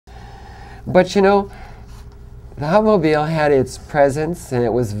But you know, the Hubmobile had its presence, and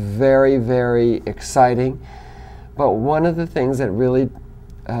it was very, very exciting. But one of the things that really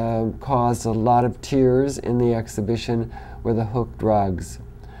caused a lot of tears in the exhibition were the hooked rugs.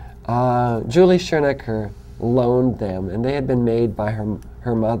 Julie Schoenecker loaned them, and they had been made by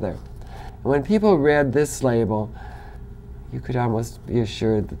her mother. And when people read this label, you could almost be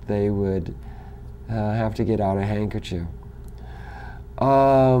assured that they would have to get out a handkerchief.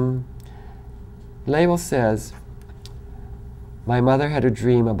 Label says, "My mother had a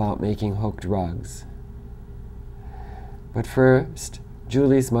dream about making hooked rugs. But first,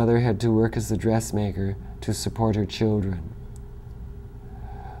 Julie's mother had to work as a dressmaker to support her children.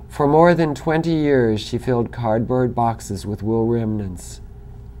 For more than 20 years, she filled cardboard boxes with wool remnants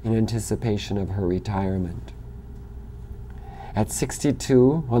in anticipation of her retirement. At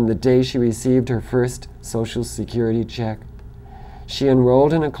 62, on the day she received her first Social Security check, she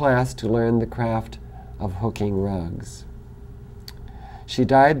enrolled in a class to learn the craft of hooking rugs. She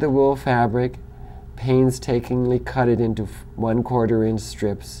dyed the wool fabric, painstakingly cut it into 1/4 inch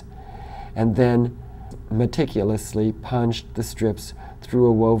strips, and then meticulously punched the strips through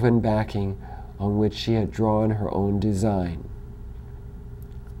a woven backing on which she had drawn her own design.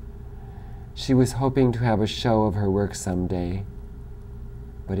 She was hoping to have a show of her work someday,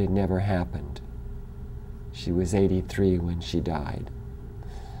 but it never happened. She was 83 when she died."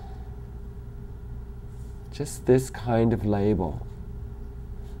 Just this kind of label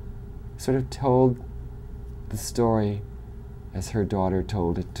sort of told the story as her daughter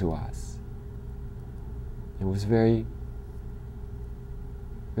told it to us. It was very,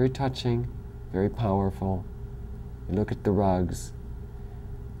 very touching, very powerful. You look at the rugs,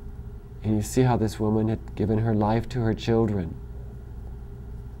 and you see how this woman had given her life to her children.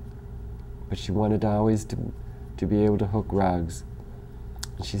 But she wanted always to be able to hook rugs.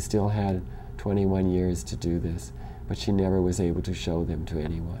 And she still had 21 years to do this, but she never was able to show them to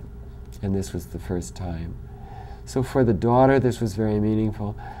anyone. And this was the first time. So for the daughter, this was very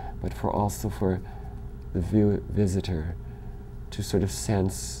meaningful, but also for the visitor to sort of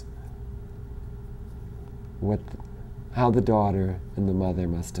sense how the daughter and the mother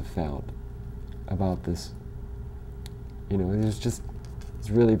must have felt about this. You know, it's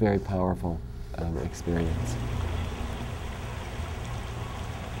really very powerful experience.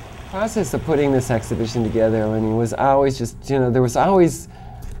 The process of putting this exhibition together, I mean, was always just, you know, there was always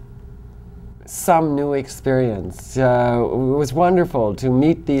some new experience. It was wonderful to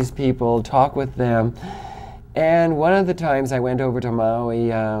meet these people, talk with them. And one of the times I went over to Maui,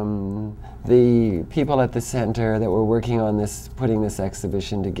 the people at the center that were working on this, putting this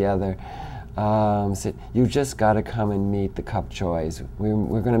exhibition together, said, "You just got to come and meet the Kupchois.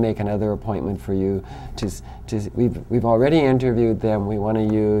 We're going to make another appointment for you. We've already interviewed them. We want to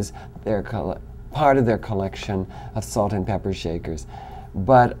use their part of their collection of salt and pepper shakers.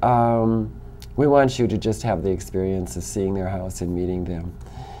 But we want you to just have the experience of seeing their house and meeting them."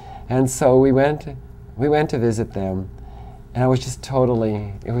 And so we went to visit them, and I was just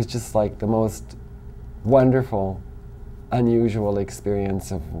totally, it was just like the most wonderful, unusual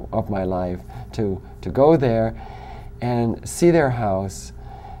experience of my life to go there and see their house,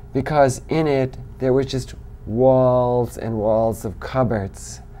 because in it there was just walls and walls of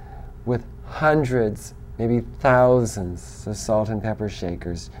cupboards with hundreds, maybe thousands of salt and pepper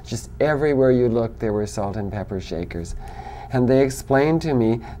shakers. Just everywhere you looked there were salt and pepper shakers. And they explained to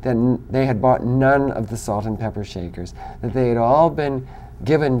me that they had bought none of the salt and pepper shakers, that they had all been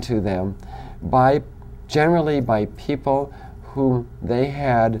given to them generally by people whom they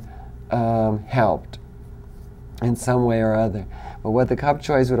had helped in some way or other. But what the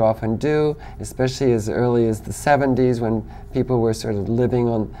Kupchois would often do, especially as early as the 70s, when people were sort of living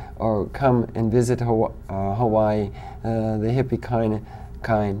on, or come and visit Hawaii, the hippie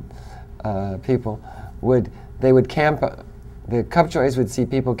kind people, they would camp. The Kupchois would see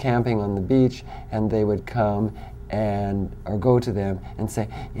people camping on the beach, and they would come or go to them and say,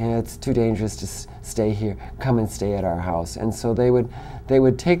 "You know, it's too dangerous to stay here. Come and stay at our house." And so they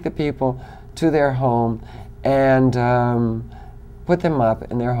would take the people to their home and put them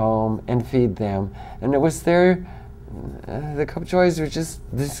up in their home and feed them. And it was the Kupchois were just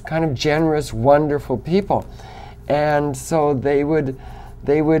this kind of generous, wonderful people. And so they would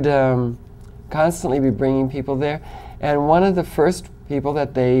constantly be bringing people there. And one of the first people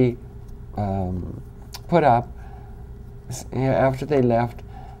that they put up, after they left,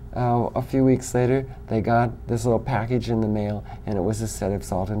 a few weeks later, they got this little package in the mail, and it was a set of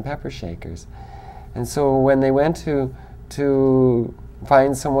salt and pepper shakers. And so when they went to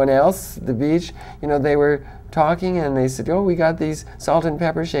find someone else at the beach. You know, they were talking and they said, oh, we got these salt and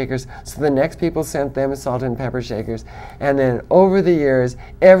pepper shakers. So the next people sent them salt and pepper shakers. And then over the years,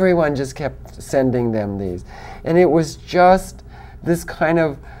 everyone just kept sending them these. And it was just this kind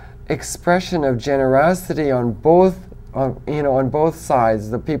of expression of generosity on both, on both sides,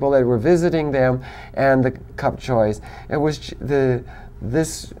 the people that were visiting them and the cup choice. It was it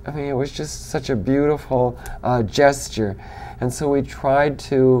was just such a beautiful gesture. And so we tried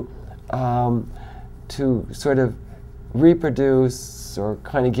to sort of reproduce or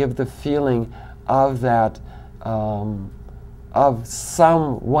kind of give the feeling of that, of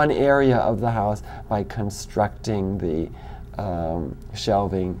one area of the house by constructing the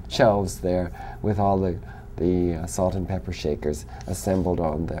shelves there with all the salt and pepper shakers assembled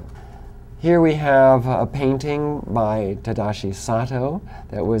on them. Here we have a painting by Tadashi Sato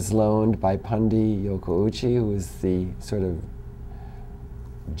that was loaned by Pundi Yokouchi, who is the sort of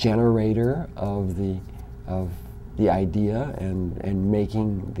generator of the idea and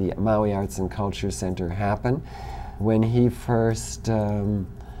making the Maui Arts and Culture Center happen. When he first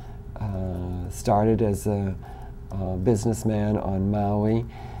started as a businessman on Maui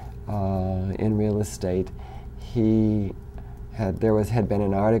in real estate, there had been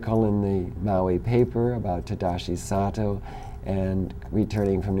an article in the Maui paper about Tadashi Sato and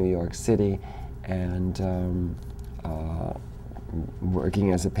returning from New York City and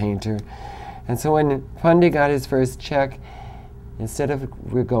working as a painter. And so when Pundi got his first check, instead of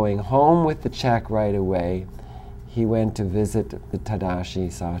going home with the check right away, he went to visit the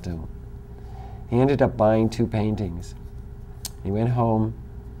Tadashi Sato. He ended up buying 2 paintings. He went home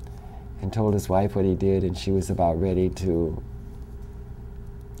and told his wife what he did, and she was about ready to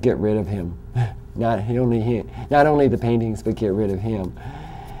get rid of him. Not only the paintings, but get rid of him.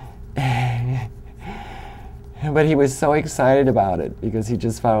 But he was so excited about it because he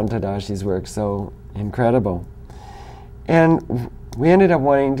just found Tadashi's work so incredible. And we ended up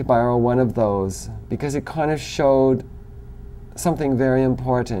wanting to borrow one of those because it kind of showed something very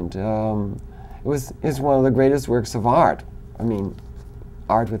important. It's one of the greatest works of art. I mean,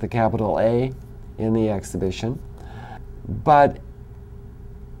 art with a capital A in the exhibition. But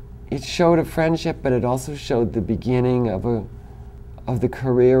it showed a friendship, but it also showed the beginning of the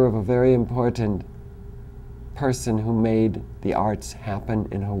career of a very important person who made the arts happen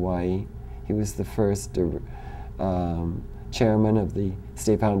in Hawaii. He was the first chairman of the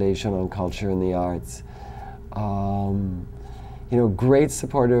State Foundation on Culture and the Arts. Great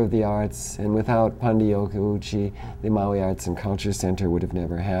supporter of the arts, and without Pundi Yokouchi, the Maui Arts and Culture Center would have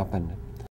never happened.